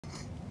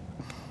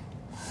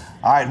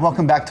All right,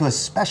 welcome back to a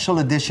special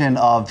edition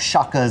of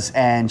Shakas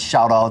and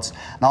Shoutouts.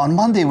 Now, on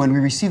Monday, when we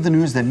received the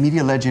news that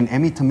media legend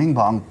Emme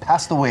Tomimbang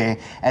passed away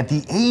at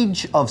the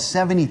age of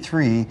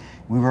 73,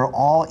 we were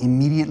all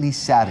immediately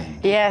saddened.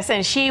 Yes,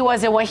 and she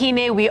was a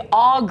wahine we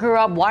all grew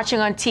up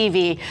watching on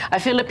TV, a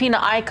Filipino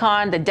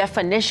icon, the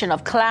definition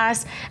of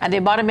class, and the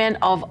embodiment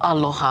of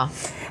aloha.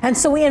 And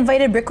so we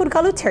invited Brickwood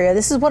Galuteria.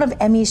 This is one of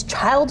Emme's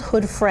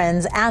childhood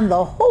friends and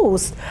the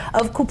host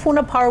of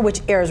Kūpuna Powerʻ,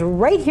 which airs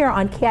right here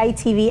on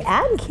KITV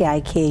and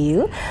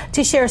KIKU,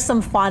 to share some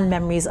fond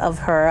memories of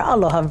her.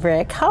 Aloha,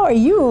 Brick. How are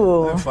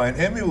you? I'm fine.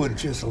 Emme would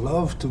just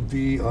love to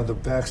be on the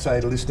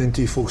backside listening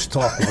to you folks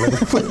talk. I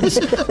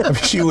mean,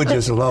 she would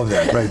just love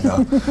that right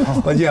now.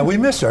 But yeah, we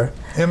miss her.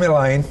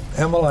 Emmeline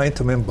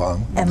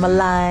Tomimbang.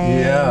 Emmeline.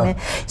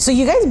 Yeah. So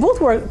you guys both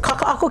were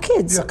kaka'ako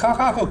kids. Yeah,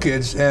 kaka'ako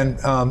kids. And,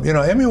 you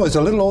know, Emme was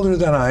a little older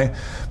than I,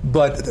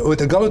 but with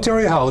the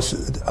Galuteria house,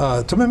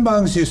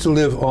 Tomimbangs used to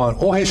live on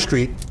Ohe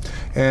Street,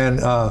 and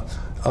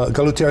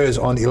Galuteria is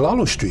on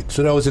Ilalu Street.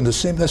 So that was in the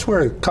same, that's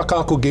where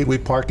Kaka'ako Gateway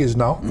Park is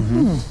now.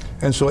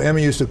 And so Emme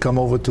used to come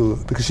over to,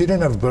 because she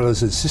didn't have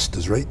brothers and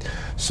sisters, right?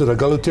 So the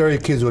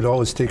Galuteria kids would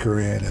always take her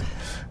in, and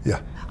yeah.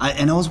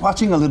 And I was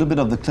watching a little bit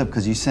of the clip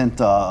because you sent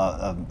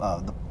the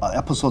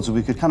episodes so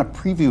we could kind of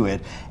preview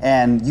it.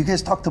 And you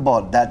guys talked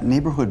about that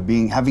neighborhood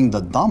having the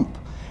dump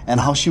and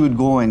how she would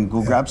go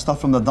grab stuff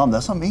from the dump.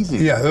 That's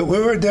amazing. Yeah, we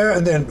were there,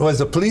 and then it was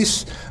the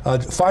police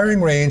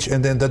firing range,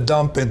 and then the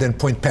dump, and then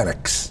Point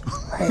Panics.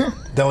 Right.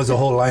 That was the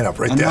whole lineup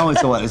right there. And now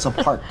it's what? It's a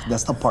park.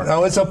 That's the park.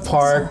 Now it's a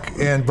park,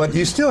 but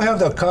you still have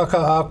the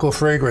kaka'ako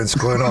fragrance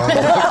going on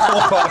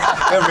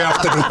every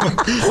afternoon.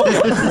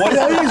 What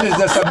that is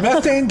that's a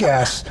methane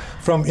gas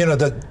from, you know,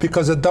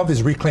 because the dump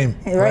is reclaimed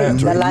land,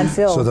 the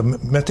landfill. So the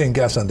methane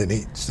gas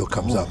underneath still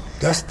comes up.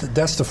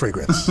 That's the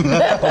fragrance of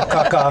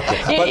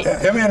kaka'ako. But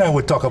Emme and I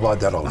would talk about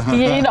that all the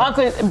time. You know,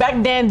 Uncle,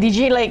 back then, did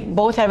you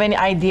both have any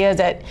ideas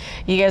that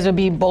you guys would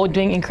be both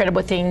doing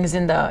incredible things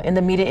in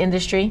the media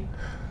industry?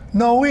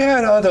 No, we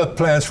had other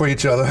plans for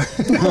each other.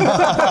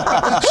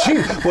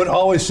 She would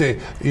always say,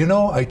 you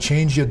know, I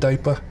changed your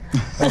diaper.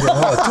 I said,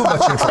 oh, too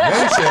much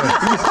information.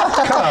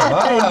 Come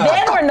on.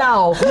 Then or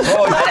now?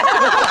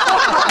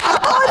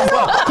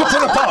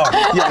 Kūpuna Powerʻ.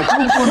 Yeah,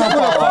 Kūpuna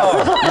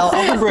Powerʻ. Now,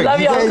 Uncle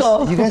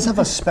Brick, you guys have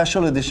a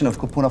special edition of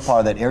Kūpuna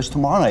Powerʻ that airs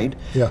tomorrow night.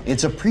 Yeah.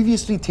 It's a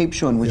previously taped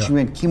show in which you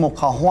and Kimo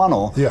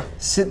Kahuano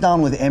sit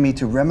down with Emme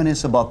to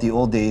reminisce about the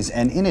old days.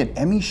 And in it,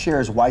 Emme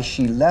shares why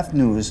she left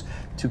news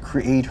to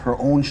create her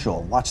own show.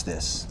 Watch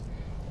this.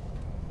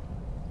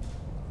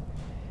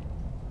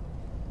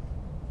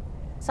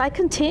 So I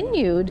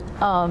continued,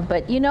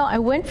 but you know, I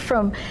went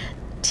from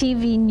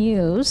TV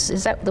news,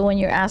 is that the one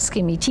you're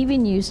asking me, TV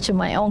news, to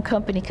my own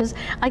company, because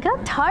I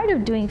got tired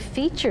of doing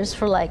features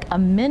for like a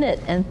minute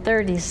and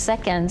 30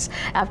 seconds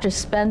after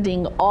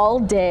spending all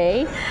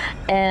day,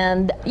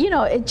 and you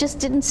know, it just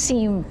didn't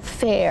seem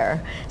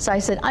fair. So I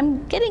said,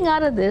 I'm getting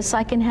out of this,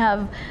 I can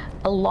have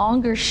a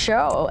longer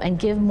show and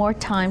give more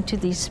time to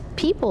these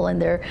people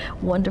and their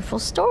wonderful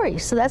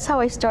stories. So that's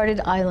how I started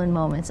Island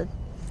Moments.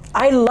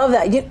 I love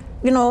that.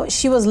 You know,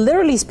 she was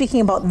literally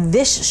speaking about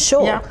this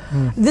show. Yeah.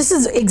 This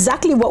is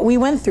exactly what we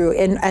went through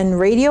in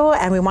radio,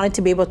 and we wanted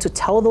to be able to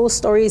tell those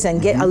stories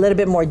and get a little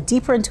bit more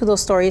deeper into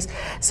those stories.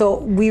 So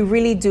we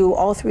really do,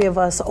 all three of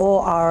us, owe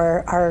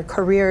our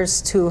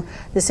careers to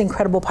this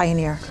incredible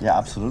pioneer. Yeah,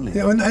 absolutely.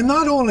 Yeah, and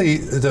not only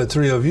the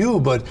three of you,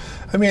 but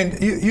I mean,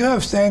 you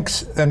have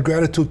thanks and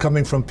gratitude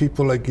coming from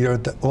people like your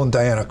own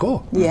Diana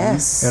Ko.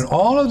 Yes. And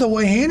all of the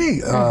wahine,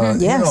 you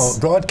know,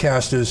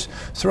 broadcasters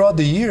throughout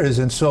the years.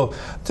 And so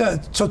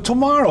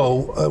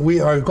tomorrow,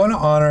 we are going to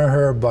honor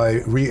her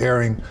by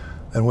re-airing,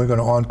 and we're going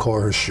to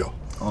encore her show.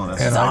 Oh,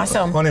 that's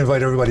awesome. I want to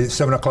invite everybody at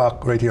 7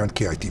 o'clock right here on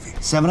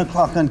KITV. 7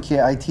 o'clock on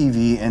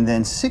KITV, and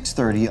then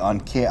 6:30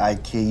 on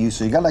KIKU.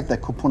 So you got like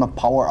that Kūpuna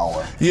Powerʻ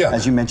hour,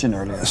 as you mentioned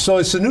earlier. So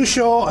it's a new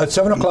show at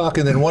 7 o'clock,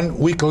 and then 1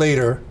 week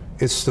later,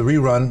 it's the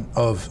rerun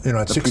of, you know,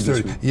 at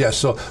 6:30. Yes,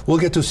 so we'll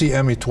get to see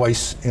Emme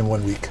twice in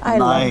 1 week. I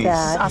love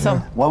that.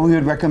 Awesome. What we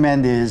would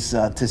recommend is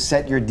to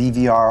set your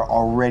DVR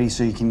already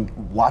so you can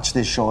watch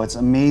this show. It's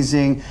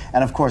amazing.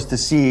 And of course, to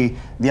see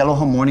the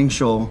Aloha Morning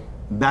Show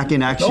back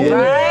in action.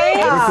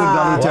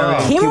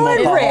 Kimo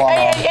and Brick.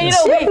 And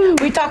you know,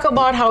 we talk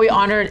about how we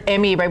honored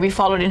Emme, right? We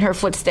followed in her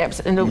footsteps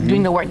in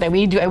doing the work that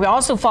we do. And we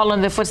also follow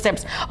in the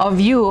footsteps of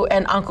you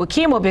and Uncle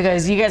Kimo,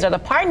 because you guys are the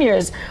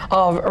pioneers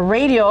of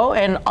radio,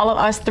 and all of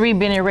us three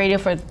been in radio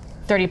for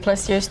 30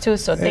 plus years too.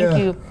 So thank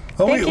you.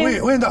 Oh,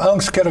 we're in the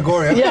angst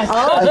category. Yes.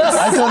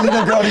 I told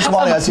little girl this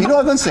morning, I said, you know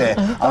what I'm going to say?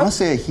 I'm going to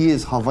say he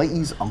is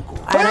Hawaii's uncle.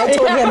 And I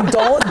told him,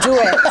 don't do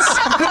it.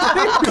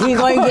 He's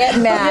going to get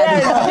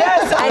mad.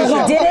 Yes. And he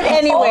did it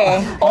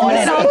anyway.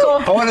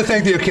 Uncle. I want to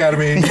thank the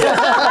Academy.